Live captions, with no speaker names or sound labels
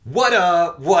What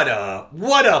up, what up,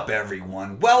 what up,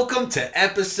 everyone? Welcome to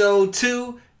episode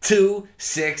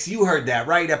 226. You heard that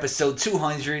right, episode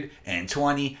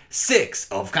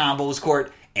 226 of Combos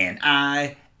Court, and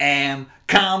I am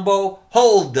Combo.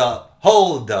 Hold up.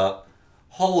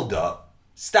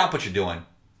 Stop what you're doing.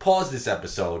 Pause this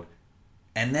episode,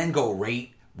 and then go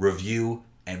rate, review,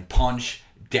 and punch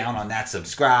down on that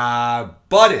subscribe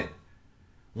button.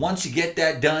 Once you get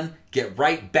that done, get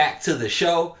right back to the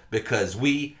show because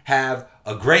we have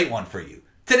a great one for you.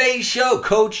 Today's show,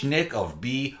 Coach Nick of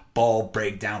B-Ball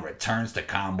Breakdown returns to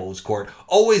Combos Court.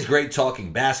 Always great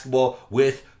talking basketball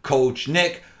with Coach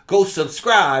Nick. Go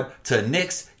subscribe to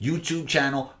Nick's YouTube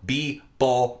channel,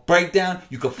 B-Ball Breakdown.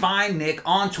 You can find Nick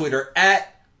on Twitter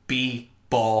at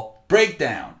B-Ball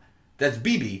Breakdown. That's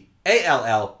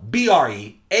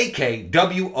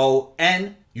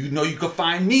BBALLBREAKWON. You know you can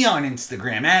find me on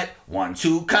Instagram at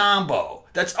 12combo.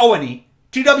 That's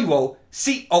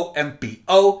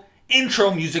ONETWOCOMBO.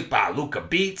 Intro music by Luca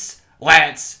Beats.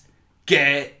 Let's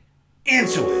get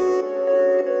into it.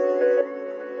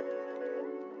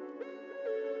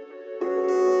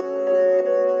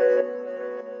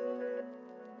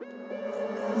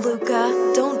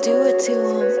 Luca, don't do it to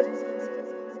him.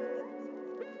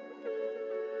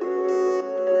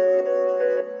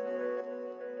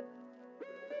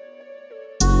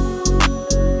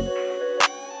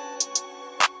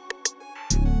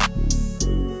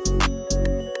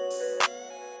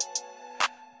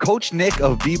 Coach Nick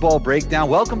of B-Ball Breakdown.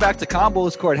 Welcome back to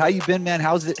Combos Court. How you been, man?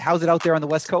 How's it out there on the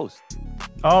West Coast?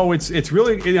 Oh, it's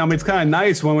really, it's kind of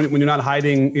nice when you're not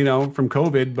hiding, from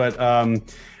COVID. But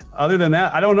other than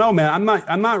that, I don't know, man.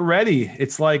 I'm not ready.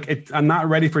 I'm not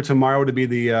ready for tomorrow to be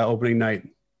the opening night.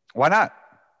 Why not?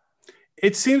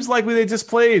 It seems like they just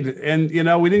played and,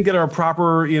 we didn't get our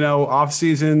proper, off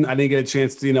season. I didn't get a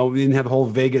chance to, we didn't have the whole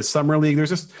Vegas summer league.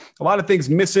 There's just a lot of things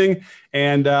missing.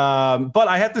 And, but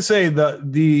I have to say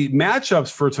the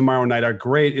matchups for tomorrow night are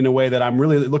great in a way that I'm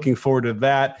really looking forward to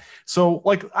that. So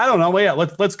I don't know. Yeah,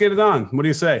 let's get it on. What do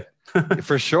you say?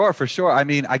 For sure. I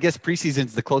mean, I guess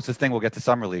preseason's the closest thing we'll get to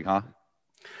summer league, huh?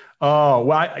 Oh,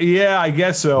 well, I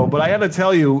guess so. But I had to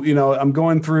tell you, I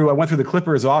went through the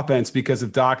Clippers offense because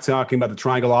of Doc talking about the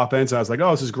triangle offense. And I was like,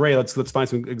 oh, this is great. Let's find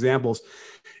some examples.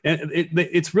 And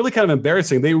it's really kind of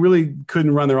embarrassing. They really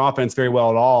couldn't run their offense very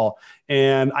well at all.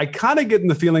 And I kind of get in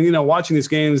the feeling, watching these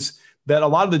games, that a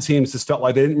lot of the teams just felt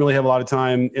like they didn't really have a lot of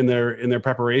time in their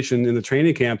preparation in the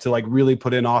training camp to really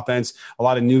put in offense, a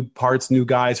lot of new parts, new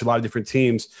guys for a lot of different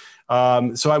teams.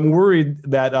 So I'm worried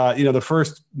that, the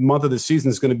first month of the season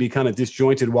is going to be kind of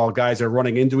disjointed while guys are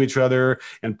running into each other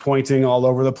and pointing all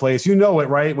over the place. You know it,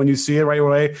 right? When you see it right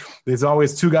away, there's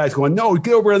always two guys going, no,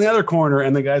 get over in the other corner.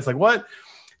 And the guy's like, what?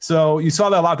 So you saw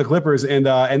that a lot with the Clippers and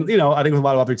I think with a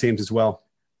lot of other teams as well.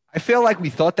 I feel like we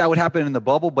thought that would happen in the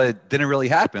bubble, but it didn't really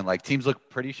happen. Teams look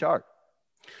pretty sharp.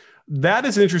 That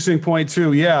is an interesting point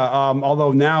too. Yeah.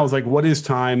 Although now it's what is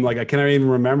time? I cannot even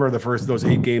remember those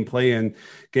 8-game play-in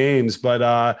games, but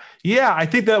I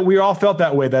think that we all felt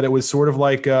that way, that it was sort of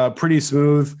pretty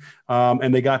smooth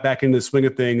and they got back into the swing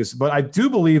of things. But I do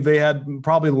believe they had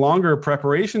probably longer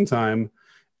preparation time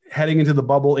heading into the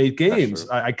bubble 8 games.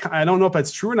 I don't know if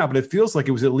that's true or not, but it feels like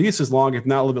it was at least as long, if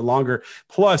not a little bit longer.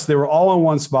 Plus they were all in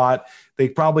one spot. They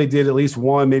probably did at least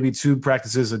 1, maybe 2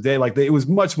 practices a day. It was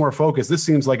much more focused. This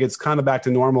seems like it's kind of back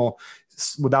to normal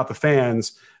without the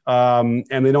fans, and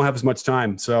they don't have as much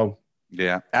time. So,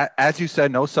 yeah, as you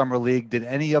said, no summer league. Did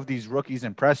any of these rookies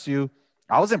impress you?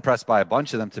 I was impressed by a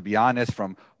bunch of them, to be honest,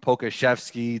 from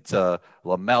Pokashevsky to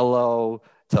LaMelo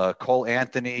to Cole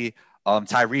Anthony.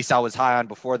 Tyrese I was high on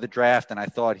before the draft, and I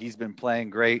thought he's been playing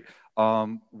great.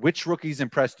 Which rookies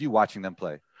impressed you watching them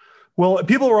play? Well,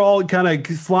 people were all kind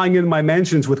of flying in my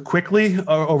mentions with Quickly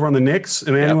over on the Knicks,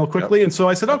 Emmanuel Quickly. And so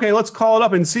I said, okay, let's call it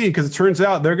up and see, because it turns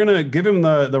out they're going to give him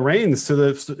the reins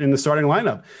in the starting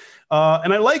lineup.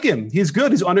 And I like him. He's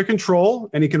good. He's under control,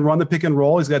 and he can run the pick and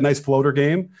roll. He's got a nice floater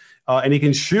game, and he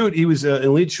can shoot. He was an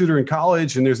elite shooter in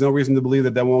college, and there's no reason to believe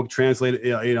that won't translate.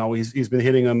 He's been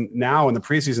hitting them now in the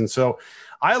preseason. So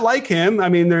I like him. I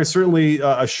mean, there's certainly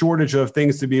a shortage of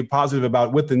things to be positive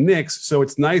about with the Knicks. So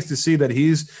it's nice to see that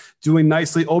he's doing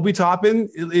nicely. Obi Toppin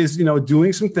is,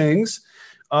 doing some things.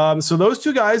 So those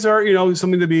two guys are,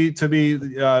 something to be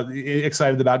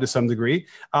excited about to some degree.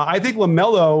 I think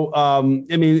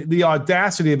LaMelo, the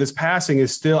audacity of his passing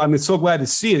is still, so glad to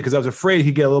see it, because I was afraid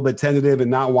he'd get a little bit tentative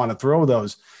and not want to throw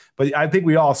those. But I think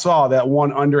we all saw that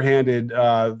one underhanded,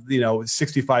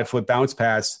 65-foot bounce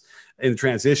pass in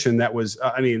transition that was,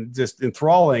 just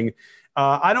enthralling.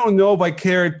 I don't know if I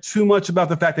care too much about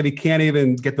the fact that he can't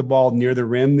even get the ball near the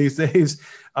rim these days.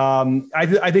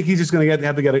 I think he's just going to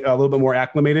have to get a little bit more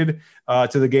acclimated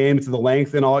to the game, to the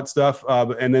length and all that stuff.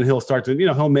 And then he'll start to,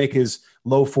 he'll make his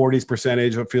low 40s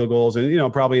percentage of field goals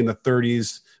and, probably in the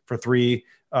 30s for three.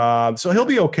 So he'll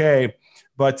be okay.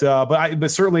 But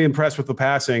certainly impressed with the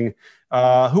passing.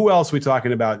 Who else are we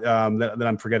talking about that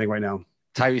I'm forgetting right now?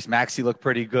 Tyrese Maxey looked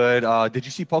pretty good. Did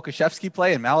you see Pokashevsky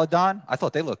play in Maladon? I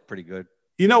thought they looked pretty good.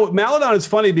 Maladon is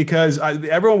funny because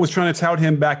everyone was trying to tout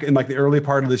him back in like the early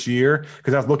part of this year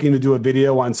because I was looking to do a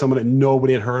video on someone that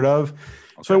nobody had heard of.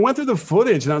 Okay. So I went through the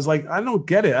footage and I was like, I don't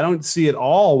get it. I don't see at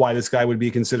all why this guy would be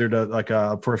considered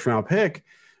a first round pick.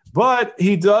 But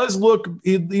he does look.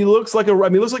 He looks like he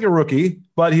looks like a rookie.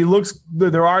 But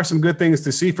there are some good things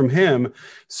to see from him.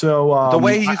 So the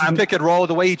way he uses pick and roll,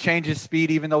 the way he changes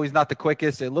speed, even though he's not the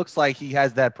quickest, it looks like he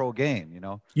has that pro game.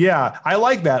 Yeah, I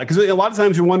like that because a lot of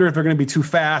times you wonder if they're going to be too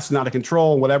fast and out of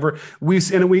control and whatever.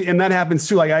 And that happens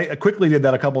too. Like I quickly did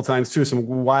that a couple of times too. Some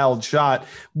wild shot,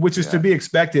 which is to be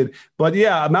expected. But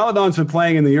yeah, Maladon's been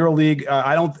playing in the EuroLeague.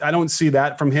 I don't see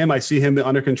that from him. I see him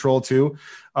under control too.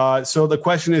 So the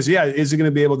question is, is he going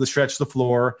to be able to stretch the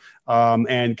floor?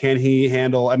 And can he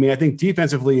handle? I mean, I think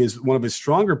defensively is one of his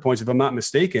stronger points, if I'm not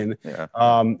mistaken. Yeah.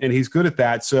 And he's good at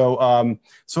that. So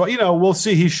we'll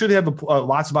see. He should have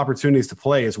lots of opportunities to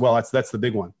play as well. That's the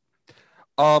big one.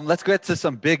 Let's get to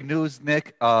some big news,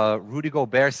 Nick. Rudy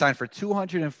Gobert signed for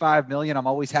 $205 million. I'm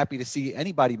always happy to see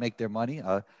anybody make their money.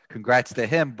 Congrats to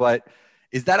him. But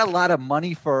is that a lot of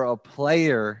money for a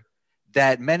player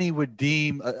that many would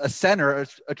deem a center,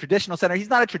 a traditional center? He's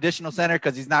not a traditional center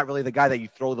because he's not really the guy that you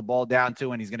throw the ball down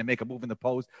to and he's going to make a move in the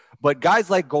post. But guys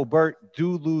like Gobert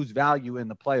do lose value in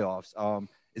the playoffs.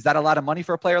 Is that a lot of money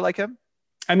for a player like him?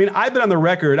 I mean, I've been on the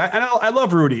record. I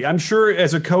love Rudy. I'm sure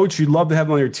as a coach, you'd love to have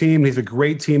him on your team. He's a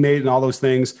great teammate and all those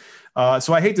things.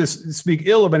 So I hate to speak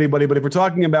ill of anybody, but if we're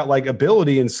talking about like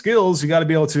ability and skills, you got to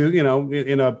be able to,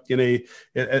 in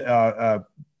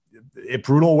a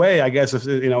brutal way, I guess,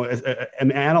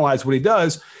 and analyze what he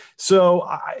does. So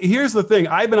here's the thing.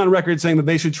 I've been on record saying that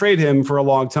they should trade him for a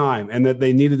long time and that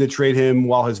they needed to trade him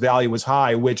while his value was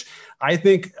high, which I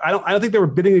don't think they were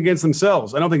bidding against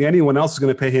themselves. I don't think anyone else is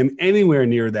going to pay him anywhere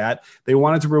near that. They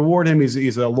wanted to reward him.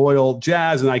 He's a loyal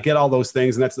Jazz, and I get all those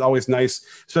things, and that's always nice,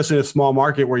 especially in a small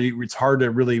market where it's hard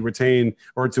to really retain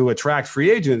or to attract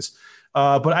free agents.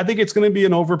 But I think it's going to be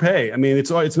an overpay. I mean,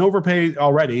 it's an overpay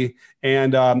already,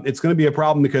 and it's going to be a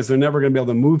problem because they're never going to be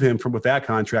able to move him with that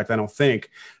contract, I don't think,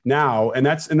 now. And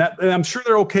I'm sure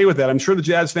they're okay with that. I'm sure the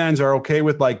Jazz fans are okay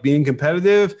with like being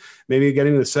competitive, maybe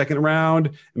getting to the second round,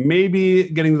 maybe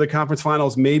getting to the conference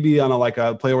finals, maybe on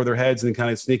a play over their heads and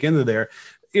kind of sneak into there.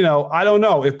 I don't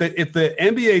know if the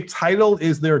NBA title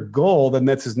is their goal, then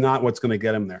this is not what's going to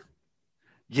get them there.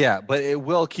 Yeah, but it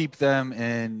will keep them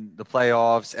in the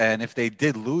playoffs. And if they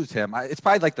did lose him, it's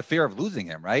probably like the fear of losing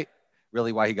him, right?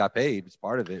 Really why he got paid is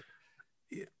part of it.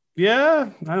 Yeah,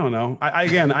 I don't know. I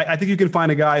think you can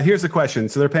find a guy. Here's the question.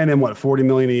 So they're paying him, what, $40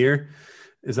 million a year?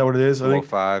 Is that what it is? I think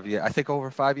 205. Yeah, I think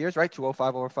over 5 years, right?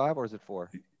 205 over 5, or is it 4?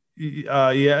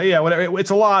 Yeah, whatever. It's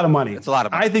a lot of money. It's a lot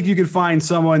of money. I think you could find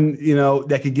someone,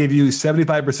 that could give you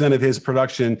 75% of his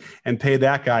production and pay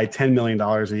that guy $10 million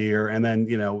a year. And then,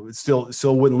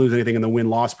 still wouldn't lose anything in the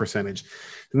win-loss percentage.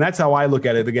 And that's how I look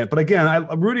at it again. But again,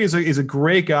 Rudy is a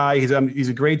great guy. He's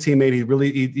a great teammate.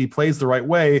 He plays the right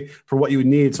way for what you would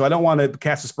need. So I don't want to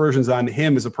cast aspersions on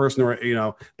him as a person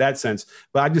or that sense.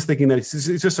 But I'm just thinking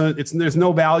that there's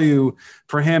no value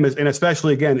for him, and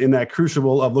especially again in that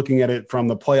crucible of looking at it from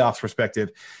the playoffs perspective.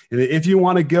 And if you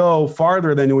want to go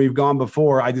farther than we've gone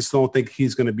before, I just don't think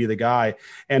he's going to be the guy.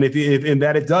 And if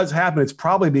that it does happen, it's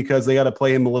probably because they got to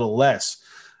play him a little less.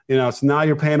 So now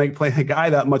you're paying a guy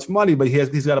that much money, but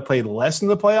he's got to play less in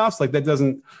the playoffs. Like that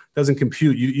doesn't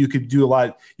compute. You could do a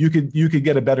lot. You could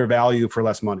get a better value for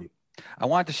less money. I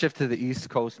wanted to shift to the East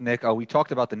Coast, Nick. We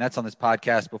talked about the Nets on this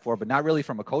podcast before, but not really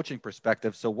from a coaching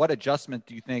perspective. So what adjustment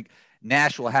do you think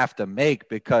Nash will have to make?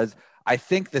 Because I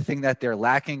think the thing that they're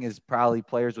lacking is probably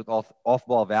players with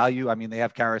off-ball value. I mean, they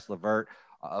have Karis LeVert,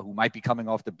 who might be coming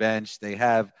off the bench. They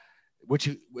have which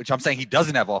I'm saying he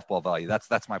doesn't have off-ball value.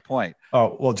 That's my point.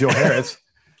 Oh, well, Joe Harris.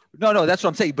 No, that's what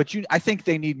I'm saying. But I think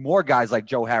they need more guys like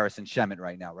Joe Harris and Shemet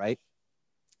right now, right?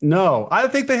 No, I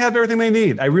think they have everything they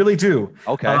need. I really do.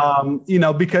 Okay.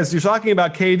 Because you're talking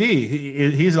about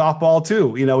KD. He's off ball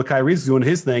too. Kyrie's doing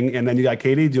his thing, and then you got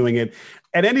KD doing it.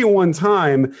 at any one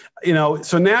time,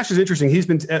 so Nash is interesting. He's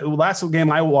been last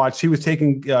game I watched, he was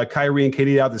taking Kyrie and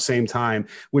KD out at the same time,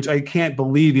 which I can't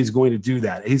believe he's going to do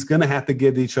that. He's going to have to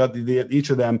give each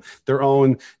of them their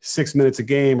own 6 minutes a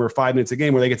game or 5 minutes a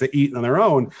game where they get to eat on their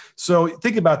own. So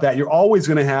think about that. You're always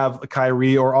going to have a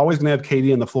Kyrie or always going to have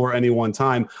KD on the floor at any one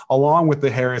time, along with the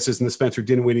Harrises and the Spencer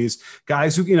Dinwiddies,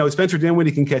 guys who, Spencer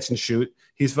Dinwiddie can catch and shoot.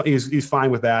 He's fine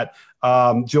with that.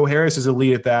 Joe Harris is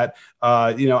elite at that.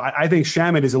 I think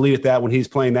Shamet is elite at that when he's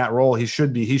playing that role. He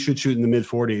should shoot in the mid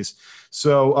 40s.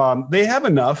 So they have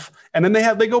enough, and then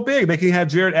they go big. They can have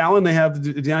Jarrett Allen. They have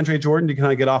DeAndre Jordan to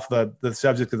kind of get off the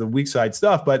subject of the weak side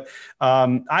stuff. But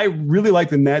I really like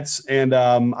the Nets, and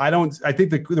I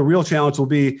think the real challenge will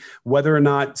be whether or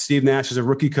not Steve Nash as a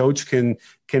rookie coach can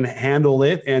handle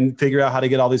it and figure out how to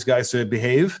get all these guys to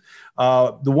behave.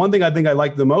 The one thing I think I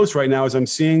like the most right now is I'm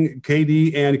seeing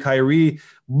KD and Kyrie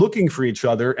looking for each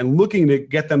other and looking to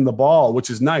get them the ball, which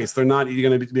is nice. They're not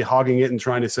going to be hogging it and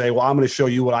trying to say, well, I'm going to show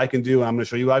you what I can do, and I'm going to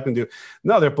show you what I can do.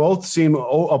 No, they both seem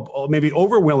maybe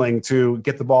overwilling to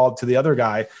get the ball to the other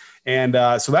guy. And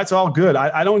so that's all good.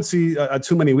 I don't see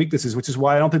too many weaknesses, which is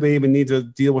why I don't think they even need to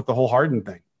deal with the whole Harden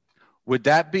thing. Would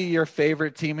that be your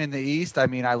favorite team in the East? I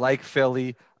mean, I like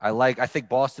Philly. I think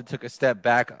Boston took a step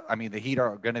back. I mean, the Heat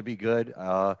are going to be good.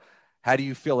 How do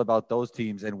you feel about those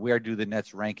teams, and where do the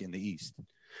Nets rank in the East?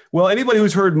 Well, anybody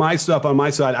who's heard my stuff on my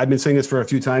side, I've been saying this for a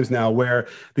few times now, where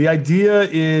the idea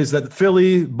is that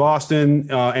Philly, Boston,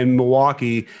 and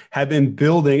Milwaukee have been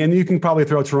building, and you can probably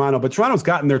throw Toronto, but Toronto's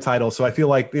gotten their title, so I feel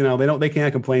like they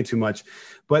can't complain too much.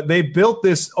 But they built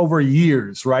this over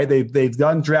years, right? They've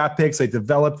done draft picks, they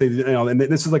developed, and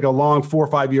this is like a long 4 or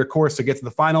 5 year course to get to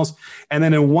the finals. And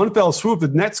then in one fell swoop, the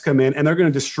Nets come in and they're going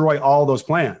to destroy all those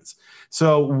plans.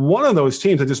 So one of those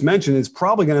teams I just mentioned is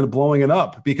probably going to end up blowing it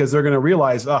up because they're going to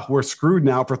realize, we're screwed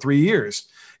now for 3 years.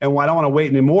 And I don't want to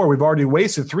wait anymore. We've already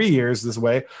wasted 3 years this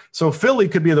way. So Philly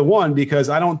could be the one because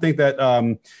I don't think that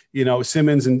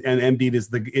Simmons and Embiid is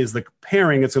the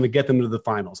pairing that's going to get them to the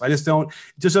finals. I just don't.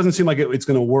 It just doesn't seem like it's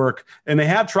going to work. And they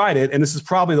have tried it, and this is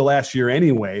probably the last year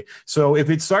anyway. So if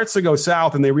it starts to go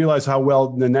south and they realize how well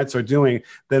the Nets are doing,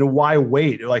 then why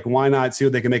wait? Like, why not see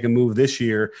if they can make a move this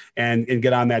year and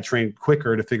get on that train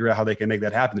quicker to figure out how they can make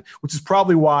that happen? Which is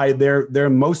probably why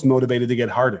they're most motivated to get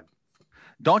Harden.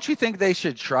 Don't you think they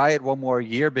should try it one more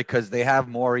year because they have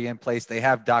Morey in place, they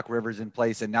have Doc Rivers in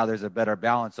place, and now there's a better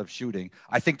balance of shooting?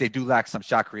 I think they do lack some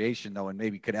shot creation, though, and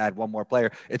maybe could add one more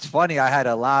player. It's funny, I had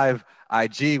a live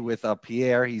IG with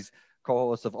Pierre. He's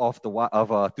co-host of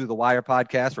Through the Wire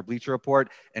podcast for Bleacher Report,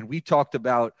 and we talked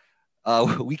about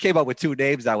we came up with two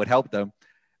names that would help them.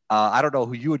 I don't know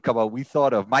who you would come up. We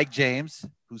thought of Mike James,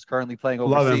 who's currently playing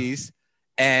overseas,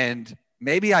 and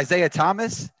maybe Isaiah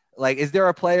Thomas. Like, is there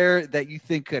a player that you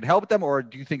think could help them, or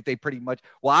do you think they pretty much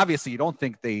 – well, obviously, you don't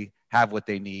think they have what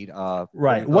they need.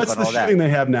 Right. What's the shooting they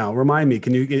have now? Remind me.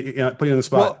 Can you put you on the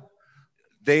spot? Well,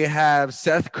 they have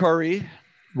Seth Curry.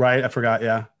 Right. I forgot,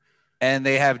 yeah. And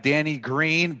they have Danny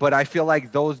Green, but I feel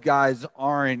like those guys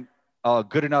aren't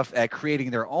good enough at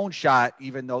creating their own shot,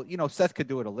 even though, Seth could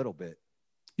do it a little bit.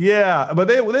 Yeah, but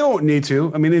they won't need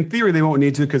to. I mean, in theory, they won't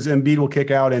need to because Embiid will kick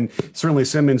out and certainly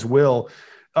Simmons will.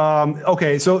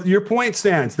 Okay, so your point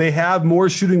stands. They have more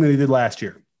shooting than they did last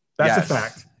year. That's a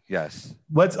fact. Yes.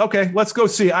 Let's go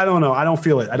see. I don't know. I don't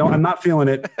feel it. I'm not feeling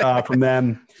it from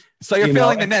them. So you're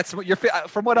feeling the Nets.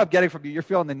 From what I'm getting from you, you're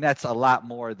feeling the Nets a lot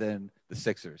more than the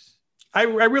Sixers. I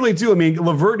really do. I mean,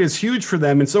 LeVert is huge for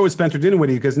them, and so is Spencer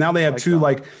Dinwiddie because now they have two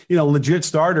legit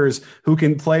starters who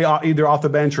can play either off the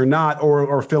bench or not,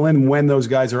 or fill in when those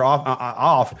guys are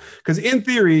off. Because in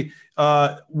theory,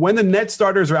 when the net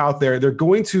starters are out there, they're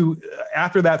going to,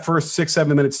 after that first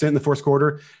 6-7 minute stint in the first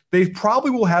quarter, they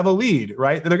probably will have a lead,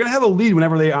 right? They're going to have a lead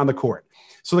whenever they're on the court.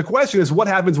 So the question is, what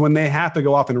happens when they have to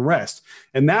go off and rest?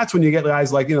 And that's when you get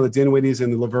guys like, the Dinwiddies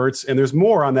and the LeVerts, and there's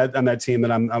more on that team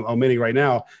that I'm omitting right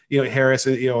now, Harris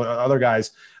and, other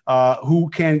guys who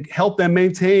can help them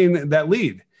maintain that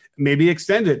lead, maybe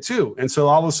extend it too. And so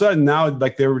all of a sudden now,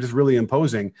 like, they were just really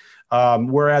imposing.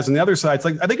 Whereas on the other side, it's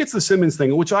like, I think it's the Simmons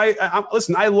thing, which I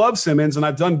listen, I love Simmons and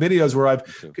I've done videos where I've,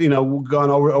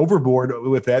 gone overboard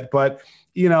with it. But,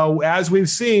 as we've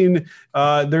seen,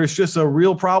 there's just a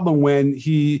real problem when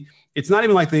it's not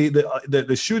even like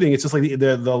the shooting. It's just like he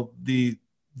doesn't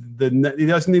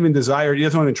even desire, he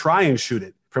doesn't want to try and shoot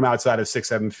it from outside of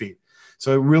 6-7 feet.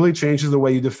 So it really changes the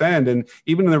way you defend. And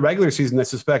even in the regular season, I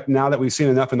suspect now that we've seen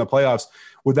enough in the playoffs,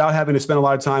 without having to spend a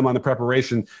lot of time on the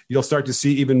preparation, you'll start to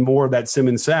see even more of that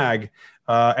Simmons sag.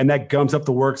 And that gums up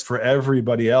the works for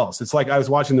everybody else. It's like I was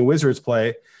watching the Wizards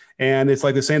play, And it's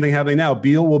like the same thing happening now.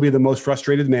 Beal will be the most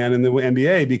frustrated man in the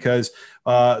NBA because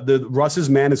the Russ's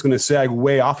man is going to sag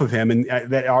way off of him, and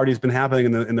that already has been happening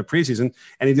in the preseason.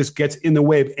 And he just gets in the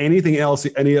way of anything else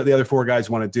any of the other four guys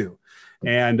want to do.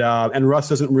 And Russ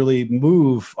doesn't really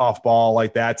move off ball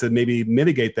like that to maybe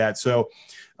mitigate that. So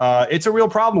it's a real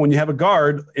problem when you have a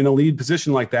guard in a lead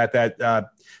position like that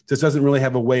just doesn't really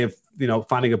have a way of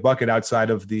finding a bucket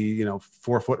outside of the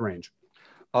 4-foot range.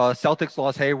 Celtics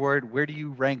lost Hayward. Where do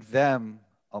you rank them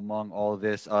among all of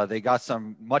this? They got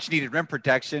some much needed rim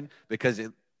protection because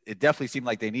it definitely seemed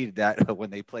like they needed that when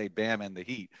they played Bam and the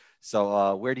Heat.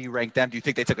 So where do you rank them? Do you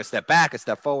think they took a step back, a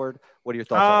step forward? What are your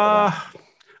thoughts on that?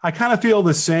 I kind of feel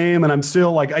the same, and I'm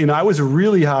still like, I was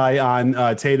really high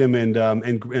on Tatum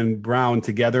and Brown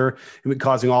together,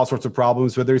 causing all sorts of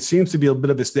problems. But there seems to be a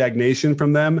bit of a stagnation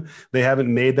from them. They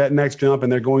haven't made that next jump,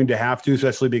 and they're going to have to,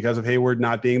 especially because of Hayward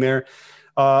not being there.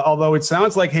 Although it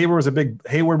sounds like Hayward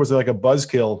was like a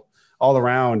buzzkill all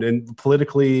around and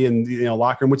politically and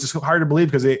locker room, which is hard to believe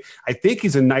because I think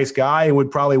he's a nice guy and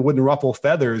wouldn't ruffle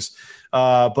feathers.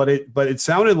 But it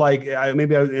sounded like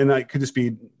I could just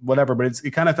be whatever, but it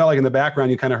kind of felt like in the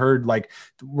background you kind of heard like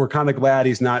we're kind of glad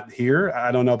he's not here.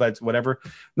 I don't know if that's whatever.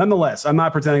 Nonetheless, I'm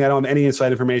not pretending I don't have any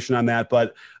inside information on that,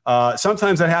 but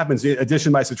sometimes that happens,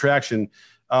 addition by subtraction.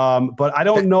 But I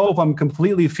don't know if I'm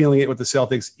completely feeling it with the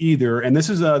Celtics either. And this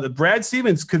is Brad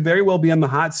Stevens could very well be on the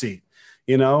hot seat.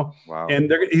 Wow. And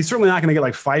he's certainly not going to get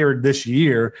like fired this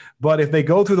year. But if they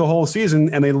go through the whole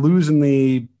season and they lose in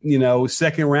the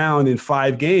second round in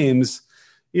 5 games,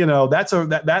 that's going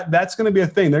to be a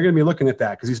thing. They're going to be looking at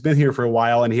that because he's been here for a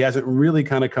while and he hasn't really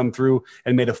kind of come through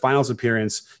and made a finals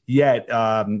appearance yet.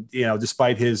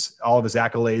 Despite all of his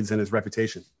accolades and his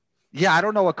reputation. Yeah, I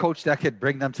don't know a coach that could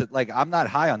bring them to I'm not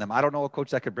high on them. I don't know a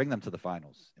coach that could bring them to the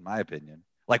finals, in my opinion.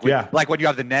 Like when you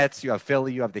have the Nets, you have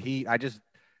Philly, you have the Heat. I just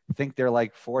think they're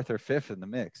like 4th or 5th in the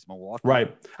mix. Milwaukee.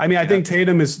 Right. I mean, I think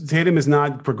Tatum is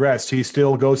not progressed. He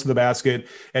still goes to the basket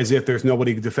as if there's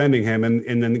nobody defending him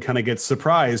and then kind of gets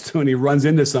surprised when he runs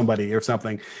into somebody or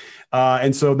something.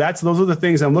 And so those are the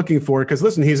things I'm looking for. Because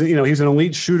listen, he's an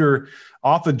elite shooter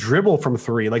off the dribble from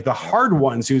 3, like the hard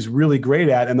ones he was really great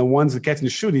at, and the ones that catch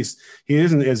and shoot he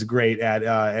isn't as great at,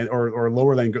 or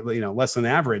lower than less than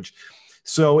average.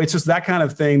 So it's just that kind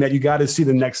of thing that you got to see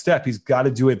the next step. He's got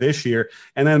to do it this year.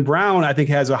 And then Brown, I think,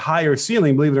 has a higher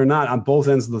ceiling, believe it or not, on both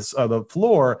ends of the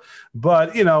floor.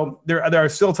 But there are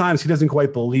still times he doesn't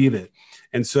quite believe it.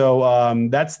 And so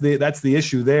that's the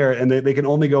issue there. And they can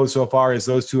only go so far as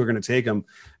those two are going to take him.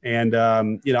 And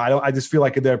I just feel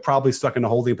like they're probably stuck in a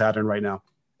holding pattern right now.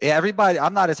 Yeah,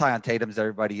 I'm not as high on Tatum as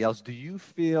everybody else. Do you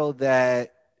feel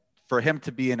that for him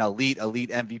to be an elite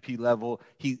MVP level,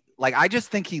 I just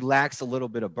think he lacks a little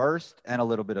bit of burst and a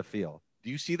little bit of feel. Do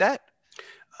you see that?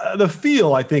 The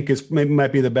feel, I think,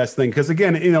 might be the best thing. Because,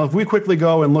 again, if we quickly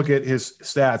go and look at his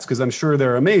stats, because I'm sure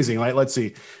they're amazing. Like, let's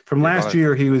see. From last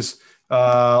year, he was,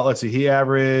 he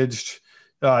averaged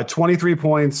 23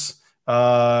 points,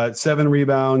 7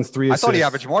 rebounds, 3 assists. I thought he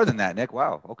averaged more than that, Nick.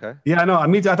 Wow. Okay. Yeah, no, I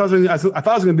thought it was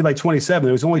going to be like 27.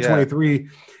 It was only 23.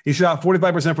 He shot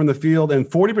 45% from the field and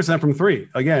 40% from 3,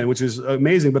 again, which is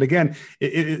amazing. But again,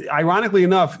 ironically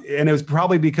enough, and it was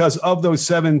probably because of those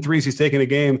 7 threes he's taken a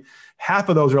game, half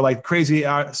of those are like crazy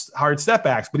hard step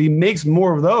backs, but he makes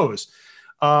more of those.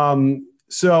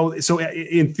 So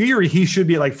in theory, he should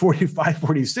be at like 45,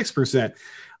 46%.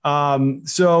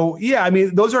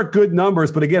 Those are good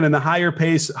numbers, but again, in the higher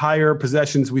pace, higher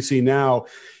possessions we see now,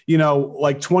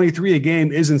 like 23 a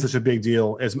game isn't such a big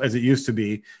deal as it used to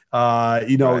be. Right.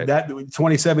 That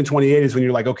 27, 28 is when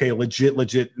you're like, okay,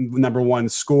 legit number one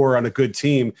scorer on a good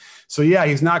team. So yeah,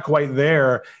 he's not quite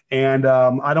there. And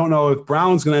I don't know if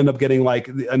Brown's going to end up getting like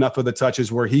enough of the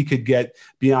touches where he could get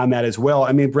beyond that as well.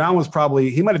 I mean, Brown was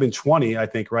he might've been 20, I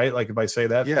think, right? Like if I say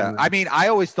that. Yeah. I mean, I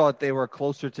always thought they were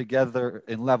closer together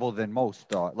in level than most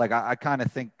thought. Like I kind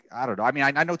of think, I don't know. I mean,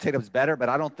 I know Tatum's better, but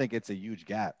I don't think it's a huge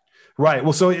gap. Right.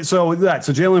 Well, so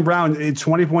Jaylen Brown,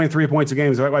 20.3 points a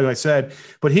game is what I said,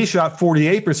 but he shot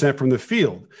 48% from the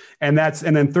field, and then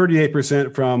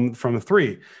 38% from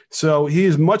 3. So he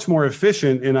is much more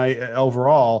efficient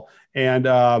overall. And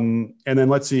then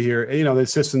let's see here, the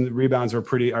assists and rebounds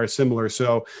are similar.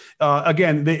 So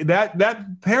again,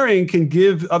 that pairing can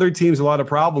give other teams a lot of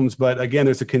problems, but again,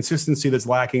 there's a consistency that's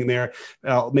lacking there.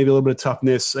 Maybe a little bit of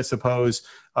toughness, I suppose.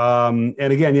 And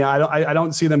again, I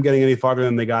don't see them getting any farther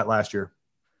than they got last year.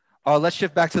 Let's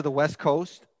shift back to the West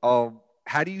Coast.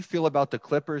 How do you feel about the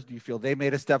Clippers? Do you feel they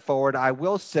made a step forward? I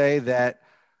will say that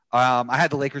I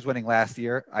had the Lakers winning last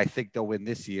year. I think they'll win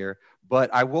this year.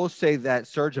 But I will say that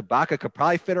Serge Ibaka could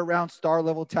probably fit around star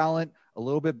level talent a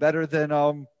little bit better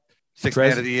than Sixth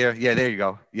man of the year. Yeah, there you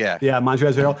go. Yeah. Yeah,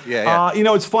 Montrezl Harrell. Yeah.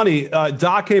 It's funny.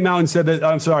 Doc came out and said that.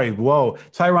 I'm sorry. Whoa.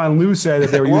 Tyronn Lue said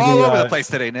that they were We're using. all over the place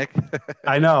today, Nick.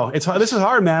 I know. This is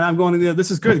hard, man. I'm going to. This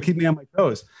is good. Keep me on my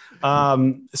toes.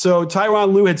 So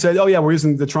Tyronn Lue had said, "Oh yeah, we're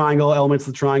using the triangle elements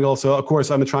of the triangle." So of course,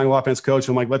 I'm a triangle offense coach.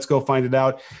 I'm like, let's go find it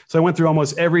out. So I went through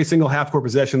almost every single half-court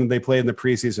possession that they played in the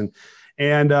preseason.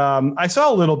 And I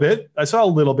saw a little bit. And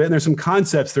there's some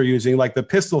concepts they're using, like the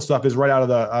pistol stuff is right out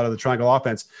of the triangle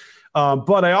offense.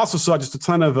 But I also saw just a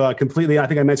ton of completely. I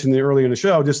think I mentioned it earlier in the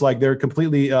show. Just like they're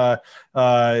completely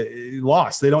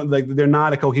lost. They're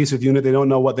not a cohesive unit. They don't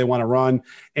know what they want to run.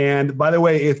 And by the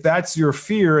way, if that's your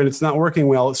fear and it's not working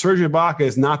well, Serge Ibaka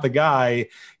is not the guy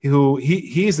who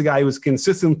he's the guy who was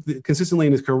consistently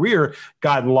in his career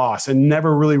gotten lost and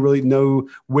never really know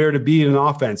where to be in an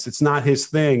offense. It's not his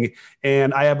thing.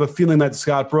 And I have a feeling that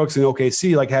Scott Brooks in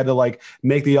OKC had to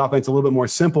make the offense a little bit more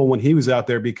simple when he was out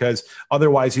there, because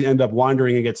otherwise he'd end up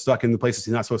wandering and get stuck in the places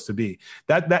he's not supposed to be.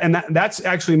 That's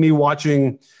actually me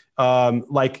watching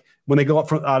when they go up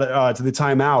to the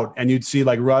timeout and you'd see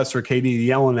Russ or KD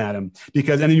yelling at him and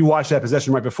then you watch that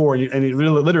possession right before and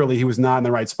literally he was not in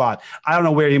the right spot. I don't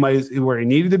know where he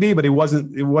needed to be, but it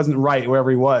wasn't right wherever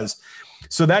he was.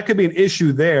 So that could be an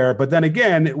issue there. But then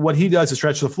again, what he does to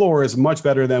stretch the floor is much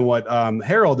better than what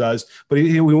Harrell does, but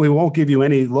he won't give you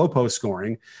any low post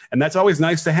scoring. And that's always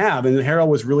nice to have. And Harrell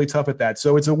was really tough at that.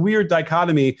 So it's a weird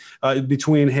dichotomy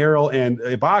between Harrell and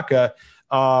Ibaka.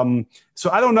 So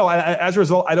I don't know. As a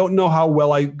result, I don't know how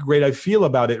great I feel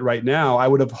about it right now. I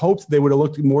would have hoped they would have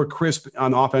looked more crisp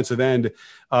on the offensive end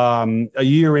a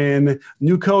year in,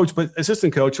 new coach, but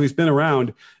assistant coach who's been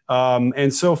around.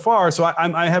 And so far,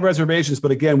 I have reservations, but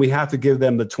again, we have to give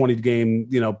them the 20 game,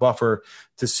 buffer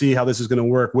to see how this is going to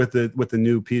work with the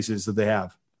new pieces that they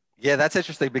have. Yeah, that's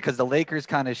interesting because the Lakers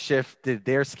kind of shifted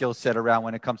their skill set around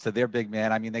when it comes to their big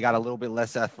man. I mean, they got a little bit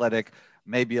less athletic,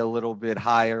 maybe a little bit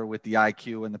higher with the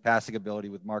IQ and the passing ability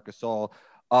with Marc Gasol.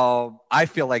 I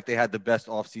feel like they had the best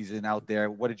offseason out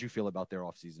there. What did you feel about their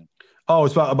offseason? Oh,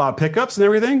 it's about pickups and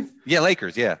everything? Yeah,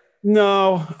 Lakers, yeah.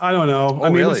 No, I don't know.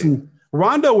 Oh, really? Listen,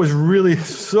 Rondo was really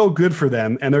so good for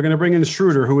them, and they're going to bring in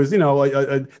Schroeder, who is,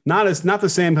 not the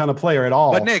same kind of player at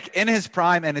all. But Nick, in his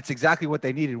prime, and it's exactly what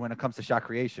they needed when it comes to shot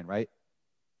creation, right?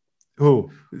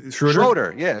 Who?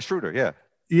 Schroeder? Schroeder, yeah.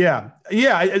 Yeah.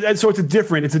 And so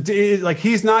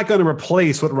he's not going to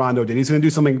replace what Rondo did. He's going to do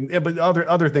something, but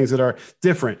other things that are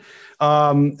different.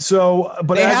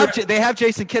 They have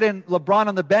Jason Kidd and LeBron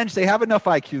on the bench. They have enough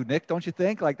IQ, Nick, don't you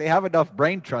think? They have enough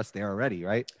brain trust there already,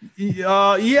 right?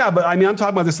 Yeah, but I mean, I'm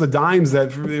talking about the dimes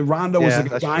that Rondo was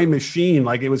a dime machine.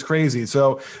 It was crazy.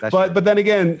 So, but then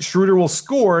again, Schroeder will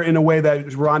score in a way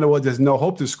that Rondo has no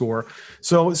hope to score.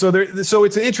 So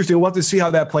it's interesting. We'll have to see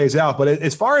how that plays out. But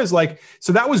as far as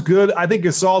so that was good. I think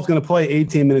Gasol's going to play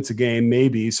 18 minutes a game,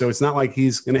 maybe. So it's not like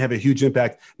he's going to have a huge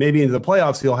impact. Maybe into the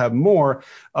playoffs, he'll have more.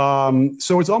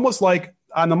 So it's almost like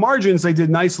on the margins, they did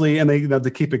nicely and they to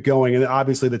keep it going. And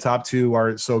obviously the top two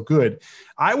are so good.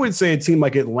 I would say a team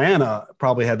like Atlanta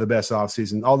probably had the best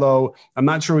offseason, although I'm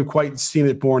not sure we've quite seen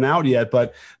it borne out yet.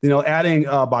 But, adding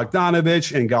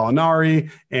Bogdanovich and Gallinari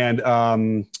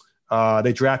and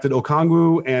they drafted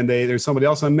Okongwu and there's somebody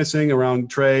else I'm missing around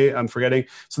Trey. I'm forgetting.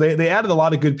 So they added a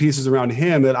lot of good pieces around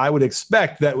him that I would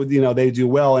expect that they do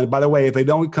well. And by the way, if they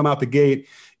don't come out the gate,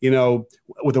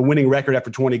 with a winning record after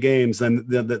 20 games, then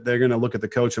they're going to look at the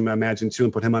coach, I imagine, too,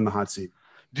 and put him on the hot seat.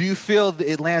 Do you feel that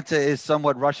Atlanta is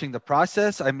somewhat rushing the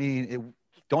process? I mean,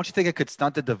 don't you think it could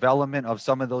stunt the development of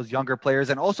some of those younger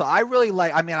players? And also, I really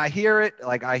I hear it.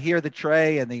 I hear the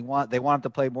Trey, and they want him to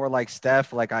play more like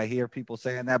Steph. I hear people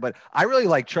saying that, but I really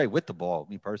like Trey with the ball,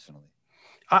 me personally.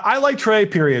 I like Trey,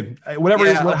 period.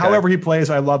 However he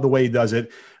plays, I love the way he does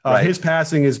it. Right. His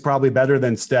passing is probably better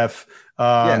than Steph.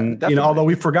 Although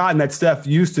we've forgotten that Steph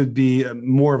used to be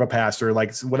more of a passer,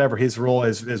 whatever his role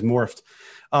has morphed.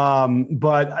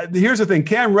 But here's the thing: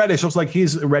 Cam Reddish looks like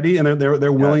he's ready, and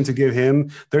they're willing to give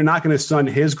him. They're not going to stunt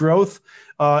his growth.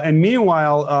 And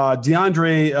meanwhile,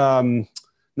 DeAndre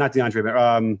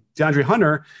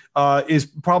Hunter is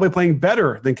probably playing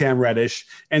better than Cam Reddish.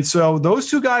 And so those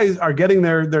two guys are getting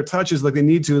their touches like they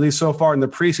need to, at least so far in the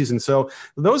preseason. So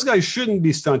those guys shouldn't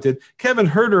be stunted. Kevin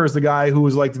Huerter is the guy who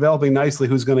is developing nicely,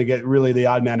 who's going to get really the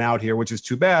odd man out here, which is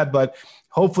too bad. But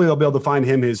hopefully they'll be able to find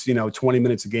him his 20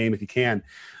 minutes a game if he can.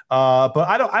 But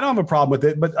I don't have a problem with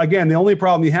it. But again, the only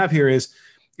problem you have here is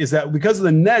that because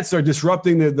the Nets are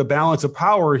disrupting the balance of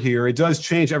power here, it does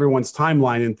change everyone's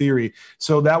timeline in theory.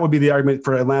 So that would be the argument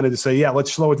for Atlanta to say, yeah,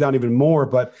 let's slow it down even more.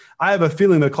 But I have a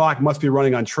feeling the clock must be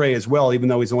running on Trey as well, even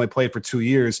though he's only played for 2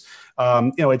 years.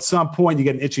 At some point you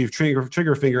get an itchy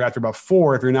trigger finger after about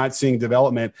 4 if you're not seeing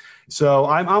development. So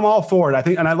I'm all for it. I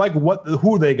think, and I like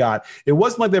who they got. It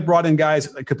wasn't like they brought in guys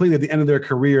completely at the end of their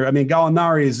career. I mean,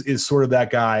 Gallinari is sort of that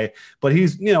guy, but he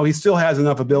still has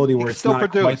enough ability where it's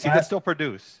not quite He can still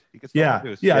produce. Yeah.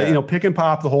 Pick and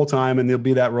pop the whole time, and there'll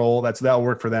be that role. That'll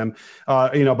work for them.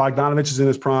 Bogdanovich is in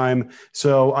his prime,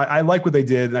 so I like what they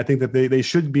did, and I think that they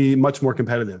should be much more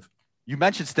competitive. You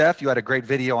mentioned Steph. You had a great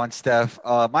video on Steph.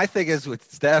 My thing is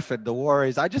with Steph and the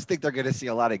Warriors, I just think they're going to see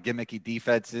a lot of gimmicky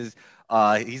defenses.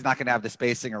 He's not going to have the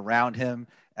spacing around him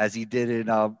as he did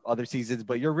in other seasons,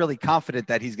 but you're really confident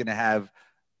that he's going to have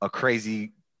a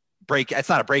crazy break. It's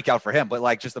not a breakout for him, but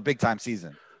like just a big time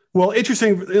season. Well,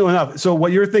 interesting enough. So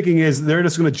what you're thinking is they're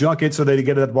just going to junk it so that he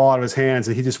get the ball out of his hands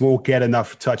and he just won't get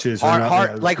enough touches.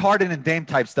 Like Harden and Dame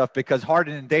type stuff, because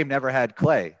Harden and Dame never had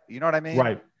Clay. You know what I mean?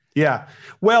 Right. Yeah.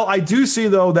 Well, I do see,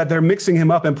 though, that they're mixing him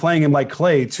up and playing him like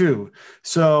Clay, too.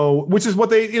 So, which is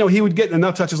what he would get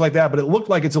enough touches like that. But it looked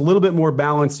like it's a little bit more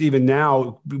balanced even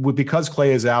now because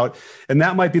Clay is out. And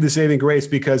that might be the saving grace,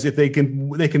 because if they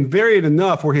can vary it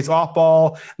enough where he's off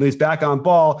ball and he's back on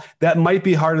ball, that might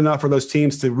be hard enough for those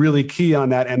teams to really key on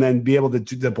that and then be able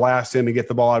to blast him and get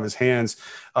the ball out of his hands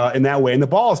in that way. And the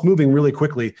ball is moving really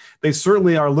quickly. They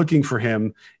certainly are looking for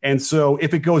him. And so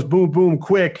if it goes boom, boom,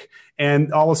 quick,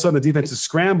 and all of a sudden the defense is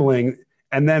scrambling,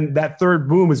 and then that third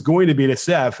boom is going to be to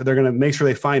Steph. They're going to make sure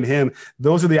they find him.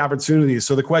 Those are the opportunities.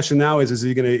 So the question now is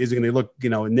he going to look,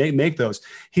 make those?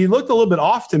 He looked a little bit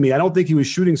off to me. I don't think he was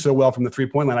shooting so well from the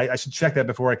 3-point line. I should check that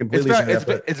before I completely say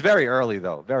that. It's very early,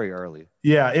 though. Very early.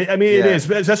 Yeah. It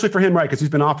is, especially for him, right? Because he's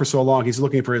been off for so long. He's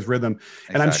looking for his rhythm.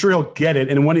 Exactly. And I'm sure he'll get it.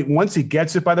 And once he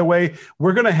gets it, by the way,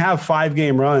 we're going to have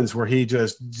 5-game runs where he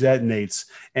just detonates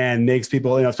and makes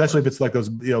people, especially if it's like those,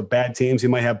 bad teams. He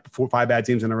might have 4 or 5 bad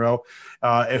teams in a row.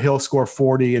 He'll score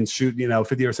 40 and shoot,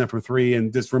 50% from 3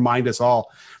 and just remind us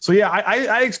all. So yeah,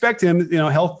 I expect him,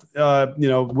 health,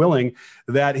 willing,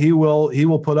 that he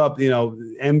will put up,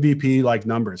 MVP like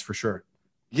numbers for sure.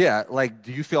 Yeah. Like,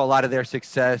 do you feel a lot of their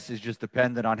success is just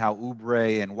dependent on how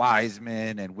Oubre and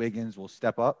Wiseman and Wiggins will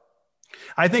step up?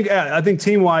 I think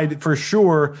team wide for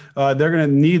sure, they're going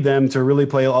to need them to really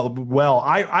play well.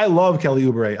 I love Kelly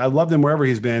Oubre. I loved him wherever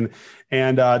he's been.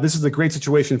 And this is a great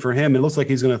situation for him. It looks like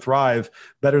he's going to thrive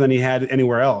better than he had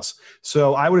anywhere else.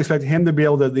 So I would expect him to be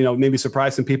able to, maybe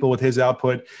surprise some people with his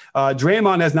output.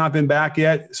 Draymond has not been back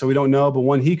yet, so we don't know. But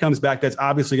when he comes back, that's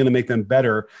obviously going to make them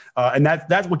better. And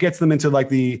that's what gets them into like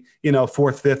the,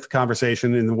 4th, 5th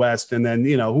conversation in the West. And then,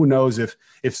 who knows if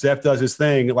Steph does his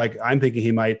thing, like I'm thinking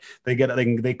he might, they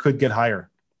could get higher.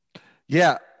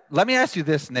 Yeah. Let me ask you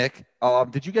this, Nick.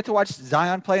 Did you get to watch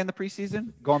Zion play in the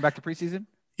preseason, going back to preseason?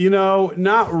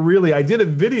 Not really. I did a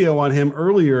video on him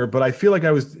earlier, but I feel like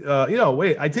I was,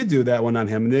 I did do that one on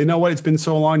him. And you know what? It's been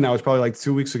so long now. It's probably like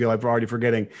 2 weeks ago. I'm already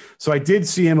forgetting. So I did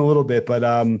see him a little bit, but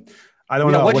I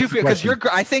don't know. What do you feel? Because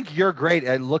I think you're great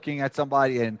at looking at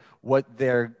somebody and what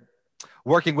they're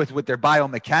working with their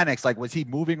biomechanics. Like, was he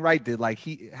moving right?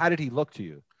 How did he look to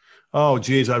you? Oh,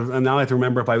 geez. Now I have to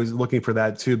remember if I was looking for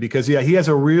that too, because he has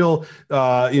a real,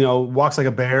 walks like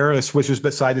a bear, switches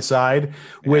side to side,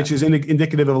 which is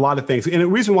indicative of a lot of things. And the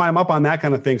reason why I'm up on that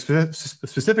kind of thing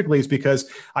specifically is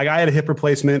because I had a hip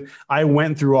replacement. I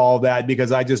went through all of that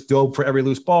because I just dove for every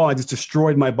loose ball. I just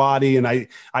destroyed my body. And I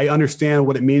understand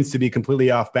what it means to be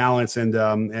completely off balance and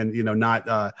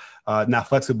not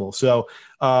flexible. So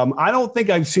I don't think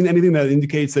I've seen anything that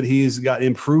indicates that he's got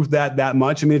improved that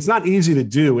much. I mean, it's not easy to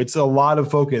do. It's a lot of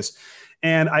focus.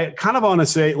 And I kind of want to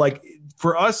say, like,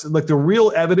 for us, like the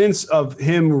real evidence of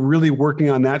him really working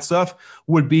on that stuff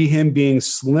would be him being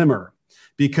slimmer,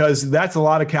 because that's a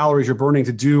lot of calories you're burning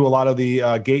to do a lot of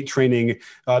the gait training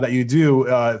that you do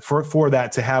for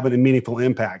that to have a meaningful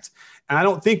impact. And I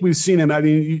don't think we've seen him. I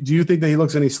mean, do you think that he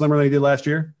looks any slimmer than he did last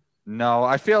year? No,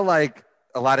 I feel like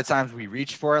a lot of times we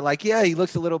reach for it. Like, yeah, he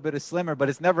looks a little bit slimmer, but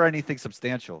it's never anything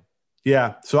substantial.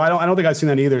 Yeah. So I don't think I've seen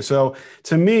that either. So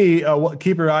to me,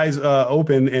 keep your eyes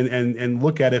open and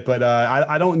look at it. But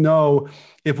I don't know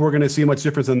if we're going to see much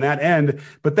difference on that end.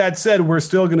 But that said, we're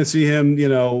still going to see him,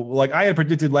 like I had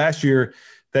predicted last year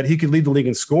that he could lead the league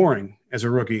in scoring as a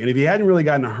rookie. And if he hadn't really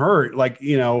gotten hurt,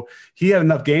 he had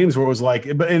enough games where it was like,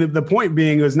 and the point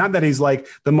being is not that he's like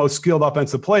the most skilled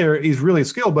offensive player. He's really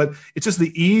skilled, but it's just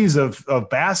the ease of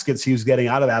baskets he was getting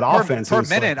out of that offense.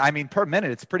 Per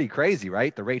minute, it's pretty crazy,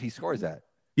 right? The rate he scores at.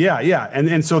 Yeah,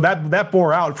 and so that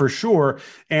bore out for sure,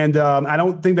 and I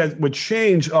don't think that would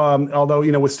change.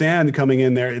 Although with Stan coming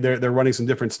in there, they're running some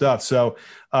different stuff. So,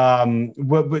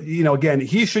 but again,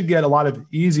 he should get a lot of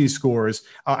easy scores.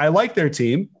 I like their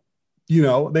team.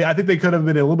 I think they could have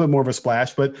been a little bit more of a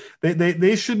splash, but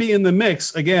they should be in the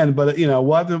mix again. But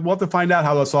we'll have to find out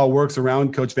how this all works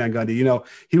around Coach Van Gundy.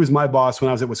 He was my boss when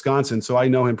I was at Wisconsin, so I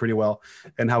know him pretty well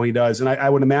and how he does. And I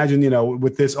would imagine,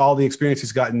 with all the experience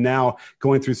he's gotten now,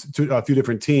 going through a few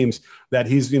different teams, that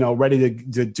he's ready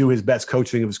to do his best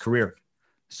coaching of his career.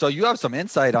 So you have some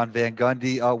insight on Van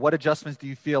Gundy. What adjustments do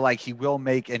you feel like he will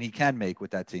make and he can make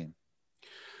with that team?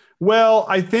 Well,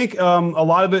 I think a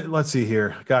lot of it, let's see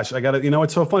here. Gosh, I got to,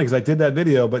 it's so funny because I did that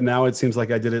video, but now it seems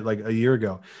like I did it like a year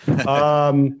ago.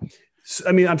 I'm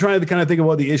trying to kind of think of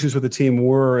what the issues with the team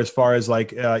were as far as I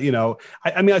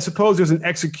suppose there's an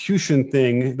execution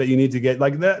thing that you need to get.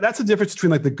 Like that's the difference between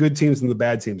like the good teams and the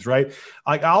bad teams, right?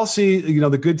 Like I'll see,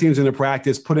 the good teams in a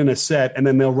practice put in a set and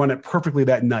then they'll run it perfectly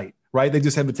that night. Right. They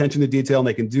just have attention to detail and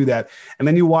they can do that. And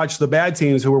then you watch the bad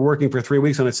teams who are working for 3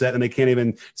 weeks on a set and they can't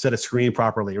even set a screen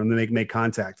properly or they make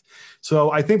contact.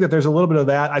 So I think that there's a little bit of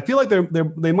that. I feel like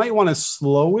they might want to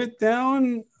slow it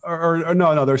down or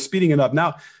no, they're speeding it up.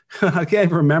 Now, I can't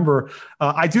remember.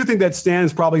 I do think that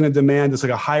Stan's probably going to demand just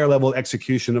like a higher level of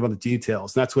execution of the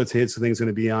details. And that's what his thing's going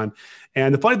to be on.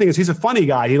 And the funny thing is he's a funny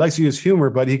guy. He likes to use humor,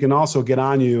 but he can also get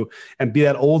on you and be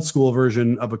that old school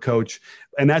version of a coach.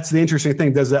 And that's the interesting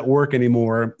thing. Does that work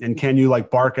anymore? And can you like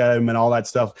bark at him and all that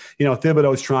stuff?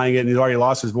 Thibodeau's trying it and he's already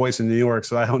lost his voice in New York.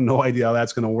 So I have no idea how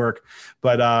that's going to work.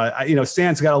 But,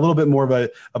 Stan's got a little bit more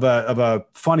of a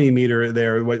funny meter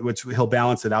there, which he'll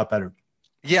balance it out better.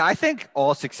 Yeah, I think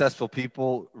all successful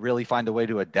people really find a way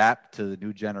to adapt to the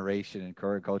new generation and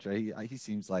current culture. He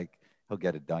seems like he'll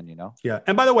get it done, Yeah.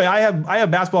 And by the way, I have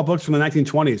basketball books from the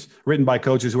 1920s written by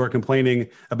coaches who are complaining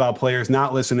about players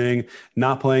not listening,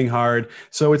 not playing hard.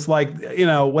 So it's like,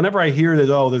 whenever I hear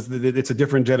that, it's a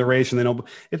different generation,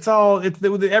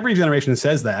 every generation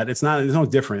says that. It's no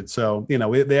different. So,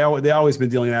 they always been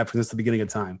dealing with that since the beginning of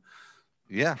time.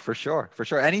 Yeah, for sure. For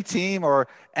sure. Any team or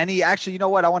actually, you know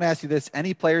what? I want to ask you this.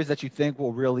 Any players that you think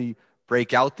will really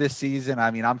break out this season?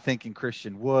 I mean, I'm thinking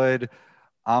Christian Wood.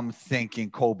 I'm thinking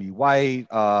Kobe White.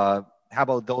 How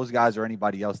about those guys or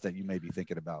anybody else that you may be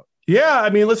thinking about? Yeah,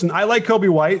 listen, I like Kobe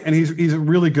White, and he's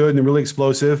really good and really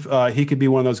explosive. He could be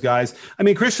one of those guys.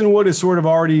 Christian Wood is sort of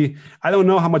already – I don't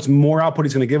know how much more output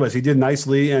he's going to give us. He did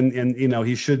nicely, and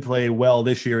he should play well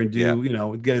this year and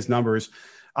get his numbers.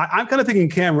 I'm kind of thinking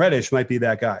Cam Reddish might be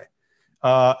that guy.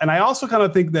 And I also kind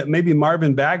of think that maybe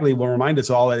Marvin Bagley will remind us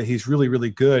all that he's really, really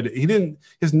good.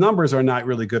 His numbers are not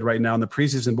really good right now in the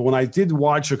preseason, but when I did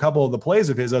watch a couple of the plays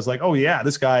of his, I was like, oh yeah,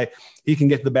 this guy, he can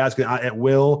get to the basket at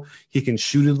will. He can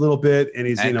shoot it a little bit and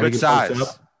he's, good he can size. post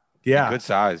up. Yeah. Good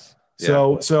size.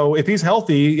 Yeah. So if he's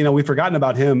healthy, we've forgotten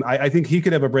about him. I think he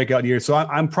could have a breakout year. So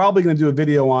I'm probably going to do a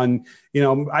video on,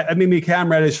 maybe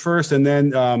Cam Reddish first and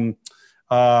then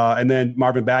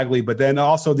Marvin Bagley, but then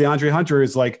also DeAndre Hunter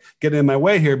is like getting in my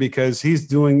way here because he's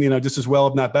doing, just as well,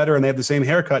 if not better. And they have the same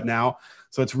haircut now.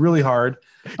 So it's really hard.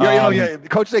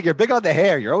 Coach Nick, you're big on the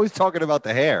hair. You're always talking about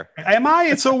the hair. Am I?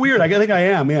 It's so weird. I think I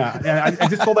am. Yeah. And I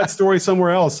just told that story somewhere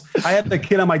else. I had a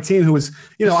kid on my team who was,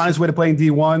 on his way to playing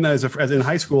D1 as in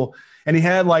high school. And he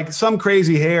had like some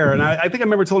crazy hair. And I think I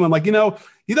remember telling him like, you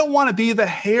don't want to be the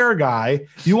hair guy.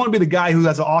 You want to be the guy who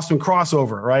has an awesome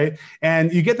crossover, right?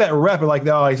 And you get that rep of like,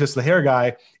 oh, he's just the hair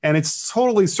guy. And it's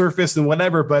totally surface and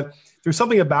whatever. But there's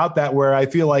something about that where I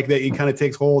feel like that he kind of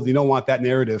takes hold. You don't want that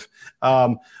narrative.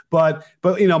 But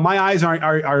my eyes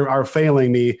are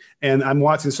failing me, and I'm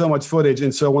watching so much footage.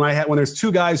 And so when there's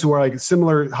two guys who are like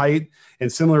similar height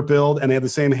and similar build, and they have the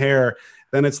same hair,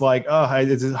 then it's like,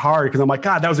 it's hard because I'm like,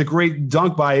 God, that was a great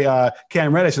dunk by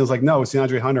Cam Reddish. And it's like, no, it's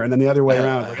DeAndre Hunter. And then the other way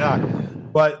around,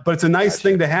 but it's a nice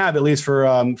thing to have, at least for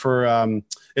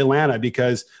Atlanta,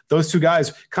 because those two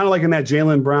guys, kind of like in that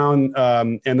Jaylen Brown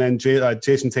and then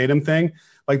Jason Tatum thing,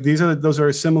 like those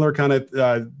are similar kind of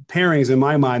pairings in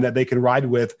my mind that they can ride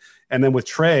with. And then with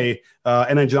Trey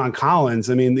and then John Collins,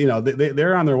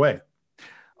 they're on their way.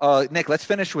 Nick, let's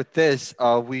finish with this.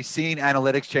 We've seen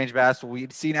analytics change basketball.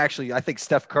 We've seen I think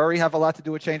Steph Curry have a lot to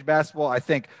do with change basketball. I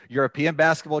think European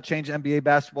basketball changed NBA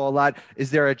basketball a lot. Is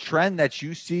there a trend that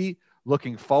you see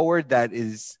looking forward that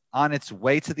is on its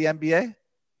way to the NBA?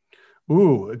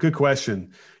 Ooh, a good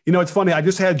question. It's funny. I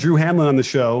just had Drew Hamlin on the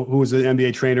show, who was an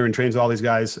NBA trainer and trains all these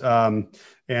guys.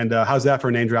 And how's that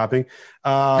for name dropping?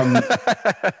 And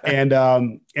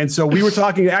so we were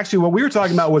talking, actually, what we were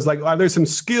talking about was like, there's some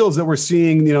skills that we're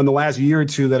seeing, in the last year or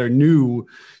two that are new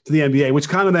to the NBA, which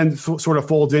kind of then sort of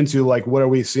folds into like, what are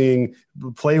we seeing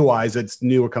play wise that's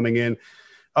new or coming in?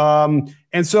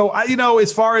 And so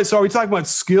as far as, so are we talking about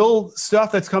skill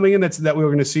stuff that's coming in that we're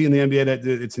going to see in the NBA that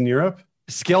it's in Europe?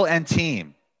 Skill and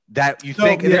team. That you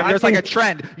think there's like a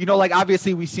trend, like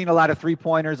obviously we've seen a lot of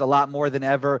 3-pointers, a lot more than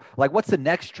ever. Like what's the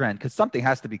next trend? Because something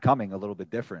has to be coming a little bit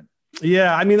different.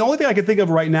 Yeah. I mean, the only thing I could think of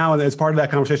right now as part of that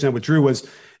conversation with Drew was,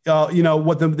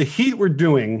 what the Heat were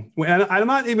doing. And I'm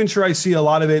not even sure I see a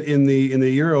lot of it in the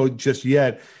Euro just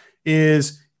yet,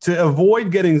 is to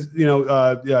avoid getting,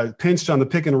 pinched on the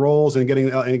pick and rolls and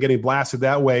getting blasted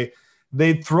that way.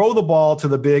 They'd throw the ball to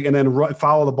the big and then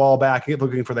follow the ball back and get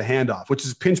looking for the handoff, which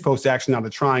is pinch post action on the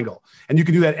triangle. And you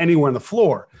can do that anywhere on the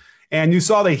floor. And you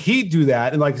saw the Heat do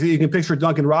that. And like you can picture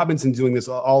Duncan Robinson doing this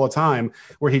all the time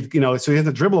where so he has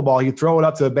to dribble the ball. He'd throw it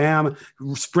up to Bam,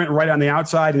 sprint right on the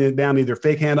outside, and then Bam either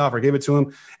fake handoff or give it to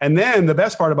him. And then the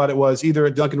best part about it was either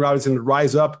Duncan Robinson would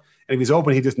rise up, and if he's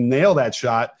open, he'd just nail that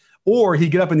shot, or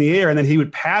he'd get up in the air and then he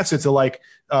would pass it to like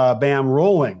Bam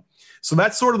rolling. So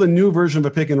that's sort of the new version of a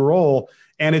pick and roll.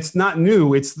 And it's not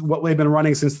new. It's what they've been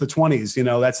running since the 20s.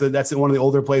 That's one of the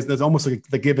older plays. That's almost like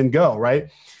the give and go,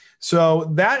 right? So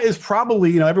that is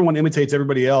probably, everyone imitates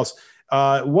everybody else.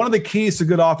 One of the keys to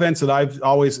good offense that I've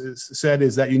always said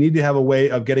is that you need to have a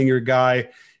way of getting your guy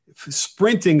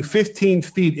sprinting 15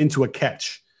 feet into a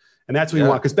catch. And that's what you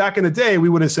want. Because back in the day, we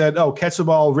would have said, catch the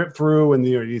ball, rip through, and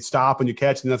you stop and you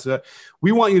catch. And that's that.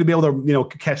 We want you to be able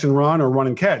to, catch and run or run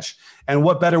and catch. And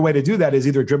what better way to do that is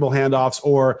either dribble handoffs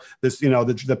or this,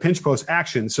 the pinch post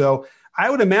action. So I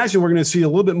would imagine we're going to see a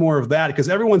little bit more of that because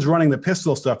everyone's running the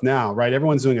pistol stuff now, right?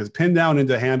 Everyone's doing a pin down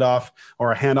into handoff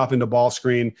or a handoff into ball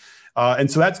screen. And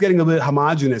so that's getting a bit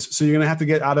homogenous. So you're going to have to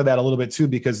get out of that a little bit too,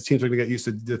 because teams are going to get used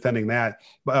to defending that.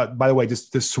 By the way,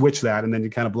 just switch that and then you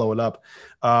kind of blow it up.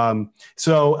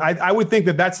 So I would think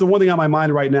that that's the one thing on my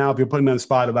mind right now. If you're putting me on the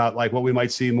spot about like what we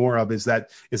might see more of is that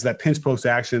pinch post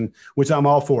action, which I'm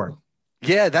all for.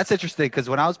 Yeah, that's interesting because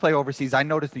when I was playing overseas, I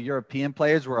noticed the European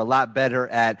players were a lot better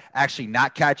at actually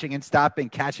not catching and stopping,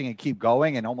 catching and keep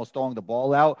going, and almost throwing the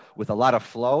ball out with a lot of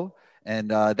flow. And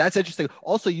that's interesting.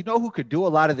 Also, who could do a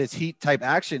lot of this Heat type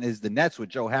action is the Nets with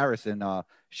Joe Harris and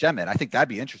Shemet. I think that'd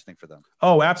be interesting for them.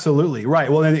 Oh, absolutely.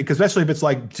 Right. Well, especially if it's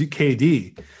like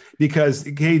KD, because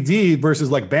KD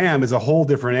versus like Bam is a whole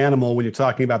different animal when you're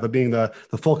talking about being the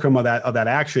fulcrum of that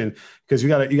action, because you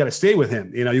got to stay with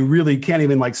him. You really can't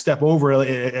even like step over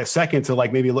a second to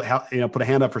like maybe put a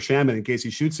hand up for Shemet in case he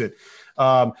shoots it.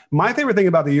 My favorite thing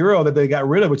about the Euro that they got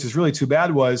rid of, which is really too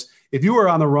bad, was if you were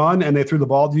on the run and they threw the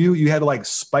ball to you, you had to like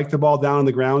spike the ball down on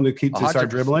the ground to start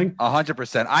dribbling.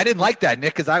 100%. I didn't like that,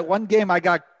 Nick, because one game I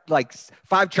got like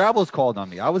 5 travels called on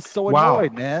me. I was so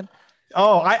annoyed, man.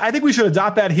 Oh, I think we should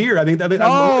adopt that here. I think that.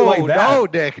 No,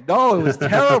 Nick. No, it was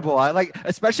terrible.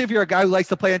 Especially if you're a guy who likes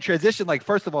to play in transition. Like,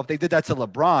 first of all, if they did that to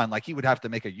LeBron, like he would have to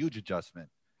make a huge adjustment.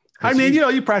 I mean,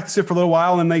 you practice it for a little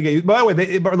while, and they get. By the way,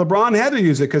 LeBron had to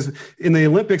use it because in the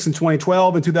Olympics in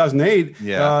 2012 and 2008,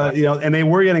 and they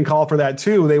were getting called for that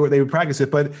too. They would practice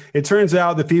it, but it turns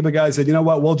out the FIBA guys said, you know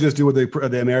what, we'll just do what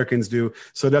the Americans do,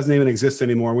 so it doesn't even exist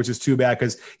anymore, which is too bad.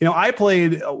 Because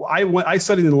I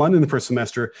studied in London for a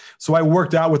semester, so I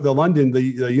worked out with the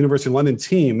University of London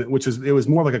team, which was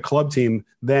more like a club team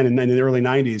then in the early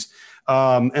 90s.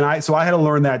 So I had to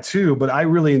learn that too, but I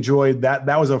really enjoyed that.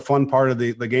 That was a fun part of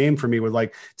the game for me, with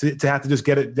like to have to just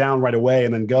get it down right away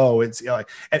and then go. It's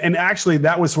and actually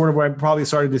that was sort of where I probably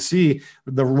started to see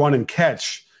the run and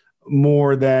catch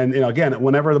more than, again,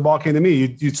 whenever the ball came to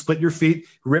me, you'd split your feet,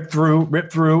 rip through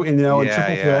and, and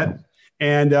triple threat.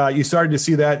 And you started to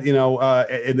see that,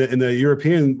 in the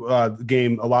European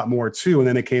game a lot more too. And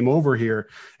then it came over here,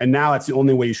 and now that's the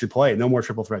only way you should play. No more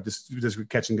triple threat, just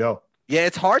catch and go. Yeah,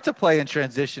 it's hard to play in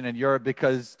transition in Europe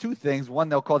because 2 things. 1,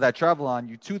 they'll call that travel on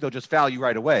you. 2, they'll just foul you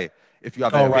right away. If you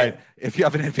have if you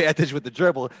have an advantage with the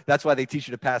dribble, that's why they teach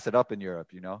you to pass it up in Europe,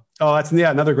 Oh, that's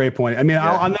another great point. I mean,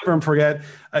 I'll never forget.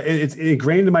 It's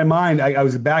ingrained in my mind. I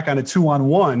was back on a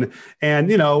 2-on-1,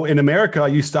 and in America,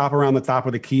 you stop around the top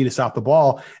of the key to stop the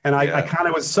ball, and I kind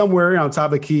of was somewhere on top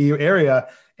of the key area.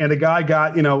 and the guy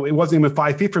got, it wasn't even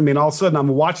 5 feet from me. And all of a sudden I'm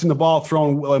watching the ball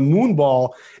throwing a moon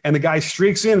ball, and the guy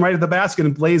streaks in right at the basket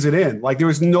and lays it in. Like there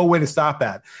was no way to stop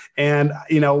that. And,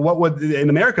 in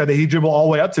America, he'd dribble all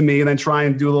the way up to me and then try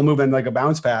and do a little move and like a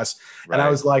bounce pass. Right. And I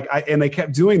was like, and they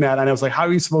kept doing that. And I was like, how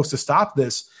are you supposed to stop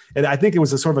this? And I think it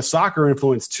was a sort of a soccer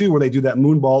influence too, where they do that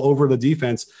moon ball over the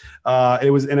defense.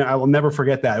 And I will never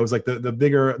forget that. It was like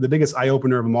the biggest eye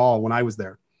opener of them all when I was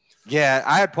there. Yeah,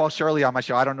 I had Paul Shirley on my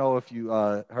show. I don't know if you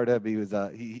heard of him. He was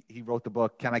he wrote the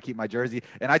book "Can I Keep My Jersey?"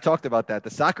 And I talked about that. The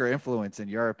soccer influence in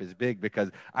Europe is big, because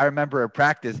I remember at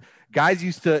practice, guys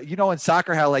used to, in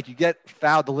soccer, how like you get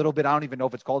fouled a little bit. I don't even know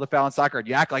if it's called a foul in soccer, and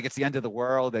you act like it's the end of the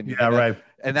world. And right.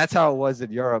 And that's how it was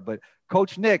in Europe. But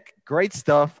Coach Nick, great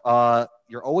stuff.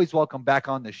 You're always welcome back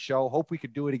on the show. Hope we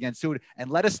could do it again soon.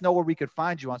 And let us know where we could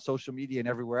find you on social media and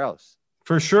everywhere else.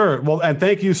 For sure. Well, and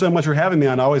thank you so much for having me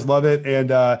on. I always love it.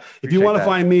 And if you want to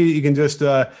find me, you can just,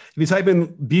 if you type in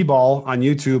B-Ball on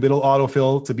YouTube, it'll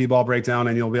autofill to B-Ball Breakdown,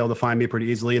 and you'll be able to find me pretty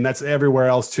easily. And that's everywhere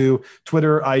else too.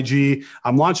 Twitter, IG.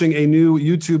 I'm launching a new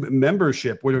YouTube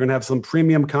membership where we're going to have some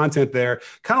premium content there,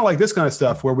 kind of like this kind of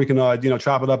stuff, where we can,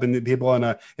 chop it up and people in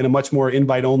a much more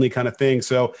invite-only kind of thing.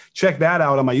 So check that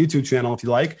out on my YouTube channel if you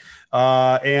like.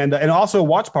 And also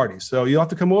watch parties. So you'll have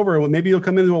to come over, and maybe you'll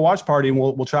come into a watch party, and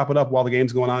we'll chop it up while the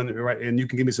game's going on, right? And you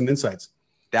can give me some insights.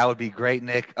 That would be great,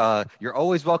 Nick. You're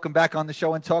always welcome back on the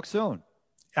show, and talk soon.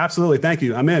 Absolutely. Thank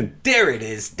you. I'm in. There it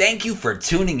is. Thank you for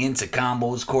tuning in to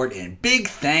Combos Court, and big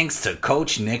thanks to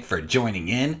Coach Nick for joining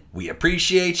in. We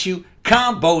appreciate you.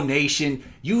 Combo Nation,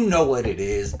 you know what it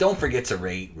is. Don't forget to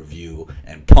rate, review,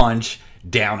 and punch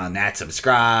down on that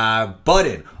subscribe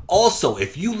button. Also,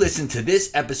 if you listen to this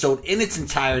episode in its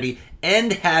entirety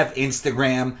and have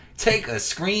Instagram, take a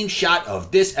screenshot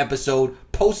of this episode,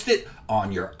 post it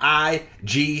on your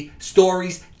IG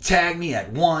stories, tag me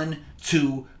at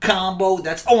 12combo.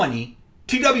 That's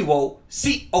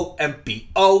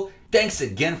ONETWOCOMBO. Thanks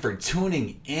again for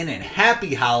tuning in, and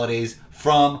happy holidays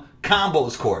from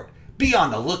Combos Court. Be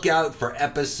on the lookout for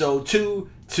episode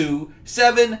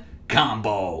 227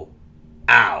 Combo.